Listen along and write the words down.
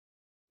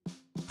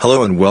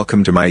Hello and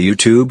welcome to my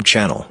YouTube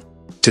channel.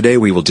 Today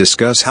we will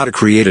discuss how to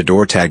create a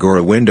door tag or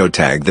a window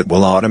tag that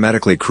will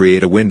automatically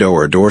create a window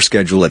or door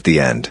schedule at the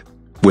end.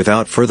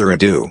 Without further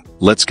ado,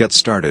 let's get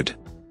started.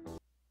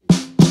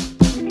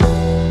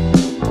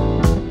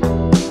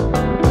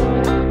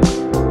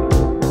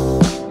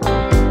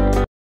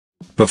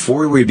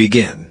 Before we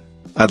begin,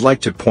 I'd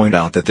like to point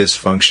out that this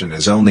function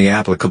is only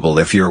applicable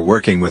if you're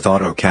working with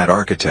AutoCAD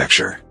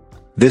architecture.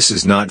 This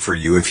is not for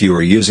you if you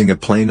are using a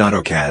plain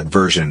AutoCAD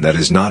version that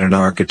is not an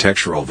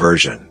architectural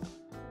version.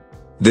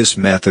 This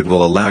method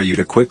will allow you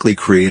to quickly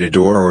create a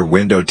door or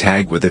window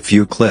tag with a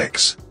few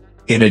clicks.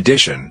 In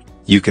addition,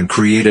 you can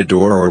create a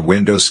door or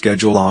window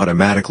schedule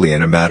automatically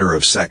in a matter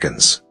of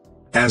seconds.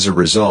 As a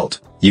result,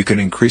 you can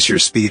increase your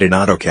speed in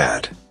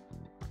AutoCAD.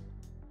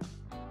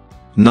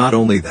 Not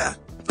only that,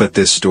 but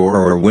this door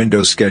or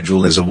window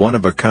schedule is a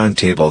one-of-a-kind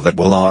table that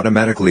will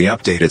automatically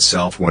update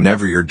itself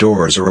whenever your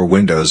doors or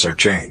windows are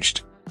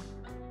changed.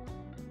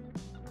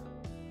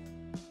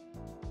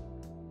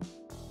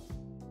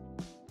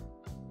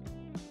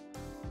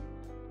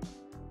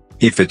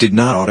 If it did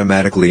not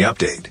automatically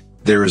update,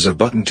 there is a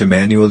button to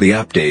manually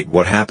update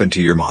what happened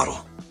to your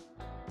model.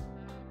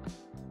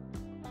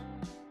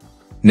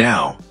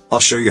 Now, I'll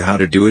show you how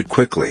to do it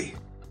quickly.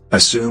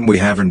 Assume we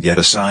haven't yet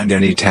assigned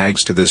any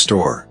tags to this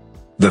door.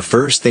 The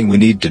first thing we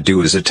need to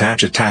do is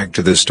attach a tag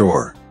to this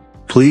door.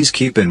 Please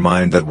keep in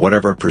mind that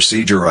whatever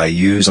procedure I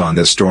use on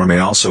this door may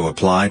also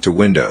apply to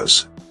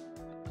windows.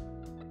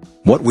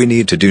 What we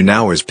need to do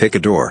now is pick a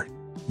door.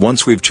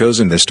 Once we've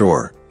chosen this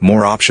door,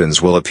 more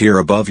options will appear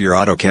above your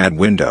AutoCAD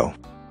window.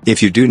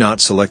 If you do not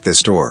select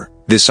this door,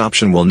 this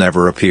option will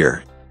never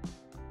appear.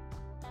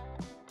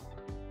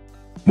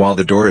 While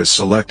the door is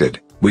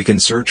selected, we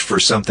can search for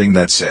something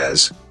that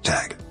says,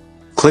 Tag.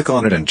 Click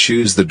on it and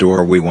choose the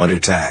door we want to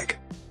tag.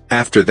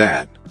 After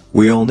that,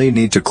 we only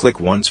need to click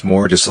once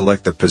more to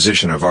select the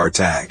position of our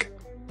tag.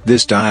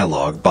 This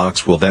dialog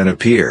box will then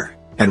appear,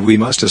 and we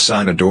must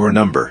assign a door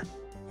number.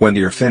 When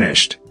you're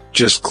finished,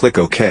 just click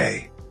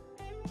OK.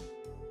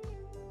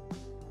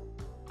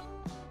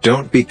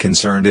 Don't be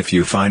concerned if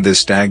you find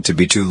this tag to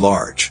be too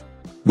large.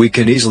 We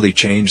can easily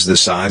change the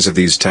size of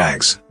these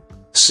tags.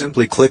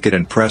 Simply click it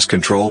and press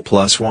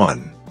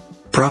Ctrl+1.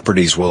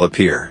 Properties will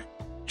appear.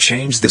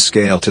 Change the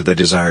scale to the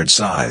desired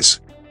size.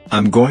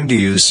 I'm going to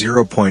use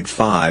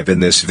 0.5 in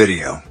this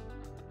video.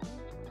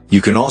 You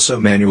can also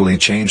manually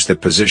change the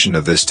position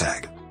of this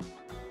tag.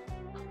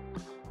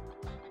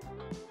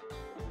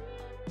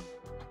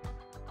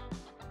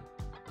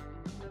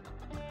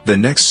 The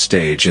next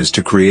stage is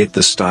to create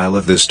the style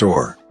of this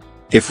door.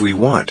 If we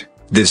want,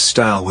 this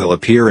style will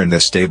appear in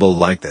this table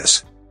like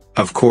this.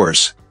 Of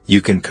course,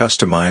 you can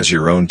customize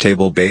your own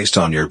table based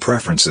on your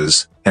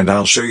preferences, and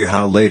I'll show you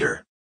how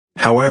later.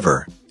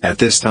 However, at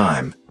this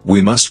time,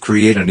 we must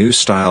create a new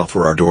style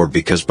for our door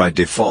because by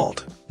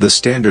default, the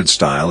standard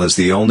style is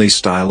the only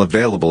style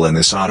available in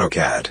this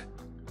AutoCAD.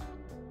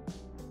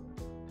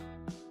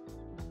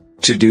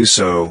 To do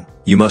so,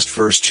 you must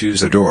first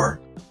choose a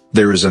door.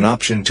 There is an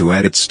option to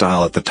edit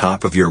style at the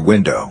top of your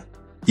window.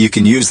 You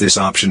can use this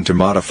option to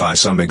modify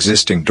some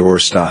existing door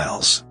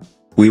styles.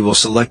 We will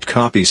select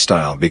Copy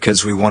Style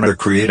because we want to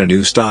create a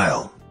new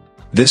style.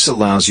 This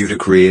allows you to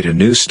create a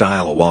new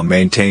style while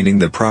maintaining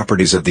the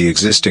properties of the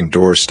existing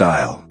door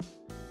style.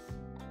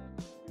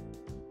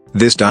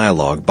 This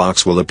dialog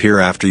box will appear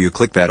after you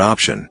click that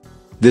option.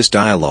 This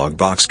dialog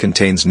box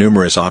contains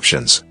numerous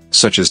options,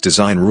 such as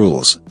design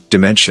rules,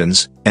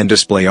 dimensions, and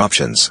display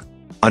options.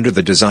 Under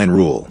the design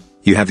rule,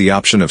 you have the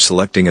option of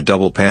selecting a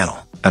double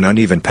panel, an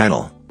uneven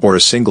panel, or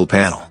a single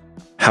panel.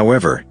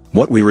 However,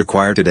 what we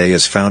require today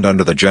is found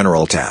under the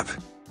General tab.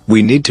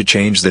 We need to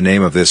change the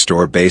name of this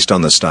door based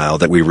on the style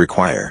that we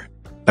require.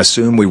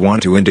 Assume we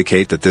want to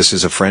indicate that this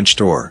is a French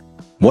door.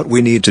 What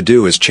we need to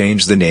do is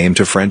change the name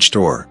to French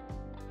door.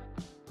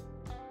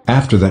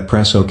 After that,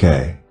 press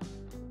OK.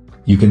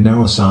 You can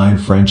now assign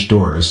French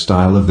door as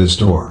style of this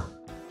door.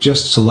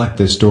 Just select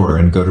this door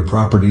and go to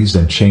Properties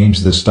and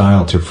change the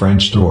style to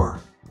French door.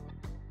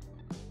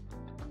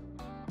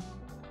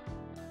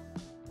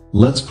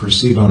 Let's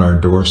proceed on our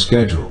door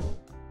schedule.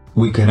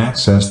 We can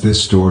access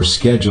this door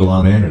schedule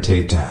on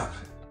Annotate tab.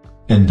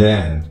 And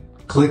then,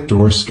 click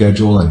Door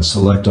Schedule and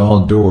select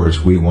all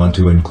doors we want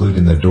to include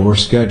in the door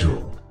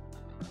schedule.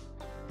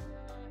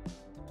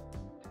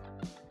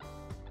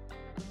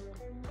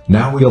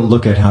 Now we'll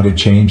look at how to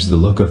change the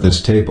look of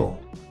this table.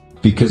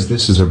 Because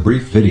this is a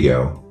brief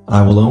video,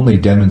 I will only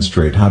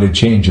demonstrate how to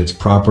change its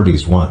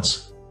properties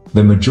once.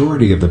 The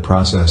majority of the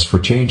process for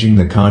changing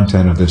the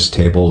content of this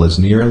table is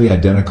nearly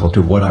identical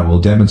to what I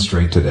will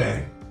demonstrate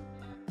today.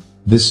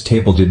 This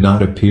table did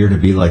not appear to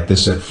be like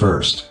this at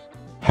first.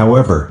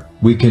 However,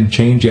 we can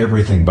change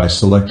everything by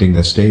selecting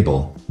this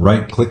table,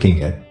 right-clicking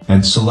it,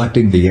 and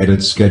selecting the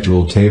Edit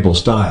Schedule Table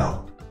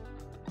Style.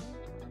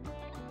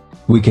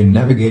 We can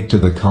navigate to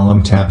the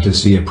Column tab to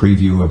see a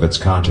preview of its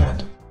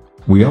content.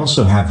 We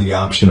also have the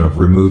option of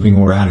removing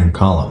or adding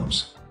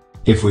columns.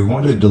 If we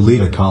want to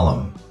delete a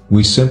column,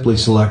 we simply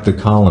select the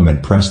column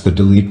and press the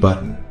Delete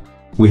button.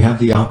 We have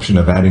the option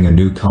of adding a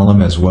new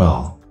column as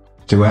well.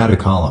 To add a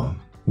column,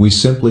 we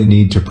simply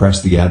need to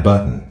press the Add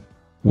button.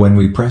 When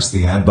we press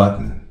the Add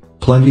button,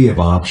 plenty of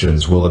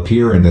options will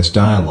appear in this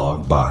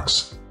dialog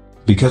box.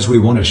 Because we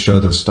want to show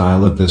the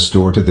style of this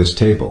door to this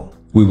table,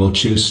 we will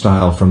choose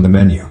Style from the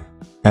menu.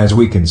 As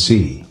we can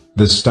see,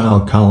 the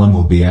Style column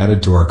will be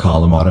added to our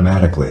column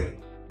automatically.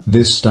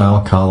 This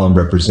Style column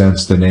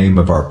represents the name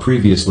of our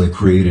previously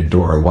created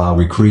door while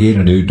we create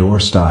a new door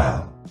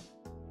style.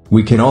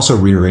 We can also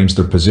rearrange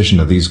the position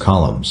of these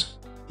columns.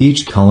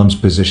 Each column's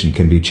position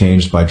can be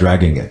changed by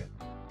dragging it.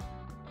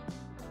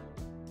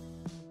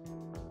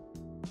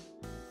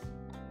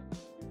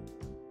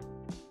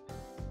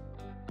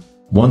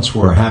 Once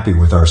we're happy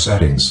with our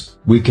settings,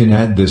 we can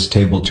add this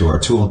table to our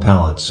tool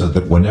palette so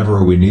that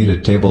whenever we need a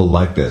table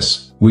like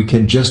this, we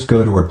can just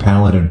go to our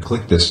palette and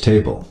click this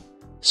table.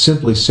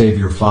 Simply save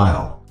your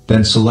file,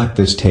 then select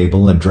this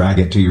table and drag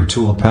it to your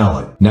tool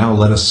palette. Now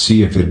let us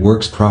see if it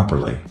works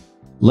properly.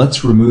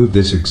 Let's remove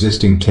this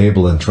existing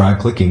table and try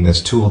clicking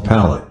this tool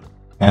palette.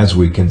 As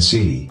we can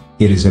see,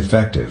 it is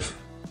effective.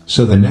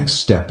 So the next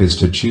step is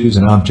to choose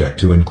an object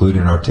to include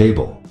in our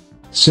table.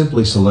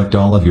 Simply select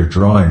all of your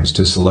drawings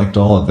to select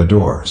all of the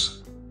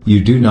doors.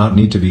 You do not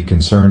need to be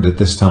concerned at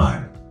this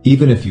time,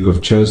 even if you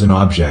have chosen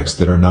objects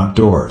that are not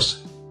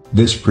doors.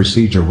 This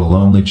procedure will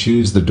only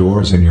choose the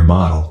doors in your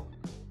model.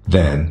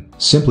 Then,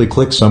 simply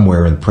click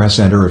somewhere and press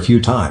Enter a few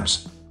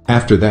times.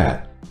 After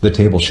that, the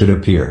table should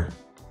appear.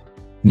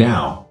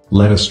 Now,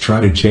 let us try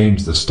to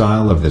change the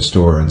style of this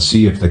door and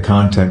see if the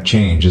content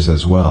changes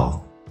as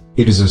well.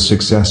 It is a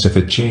success if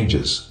it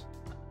changes.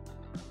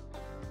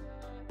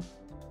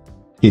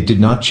 It did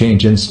not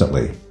change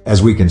instantly,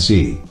 as we can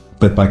see,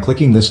 but by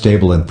clicking this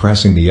table and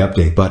pressing the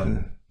Update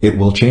button, it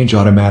will change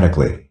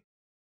automatically.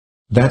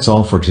 That's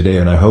all for today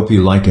and I hope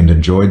you liked and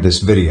enjoyed this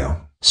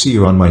video. See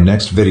you on my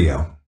next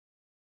video.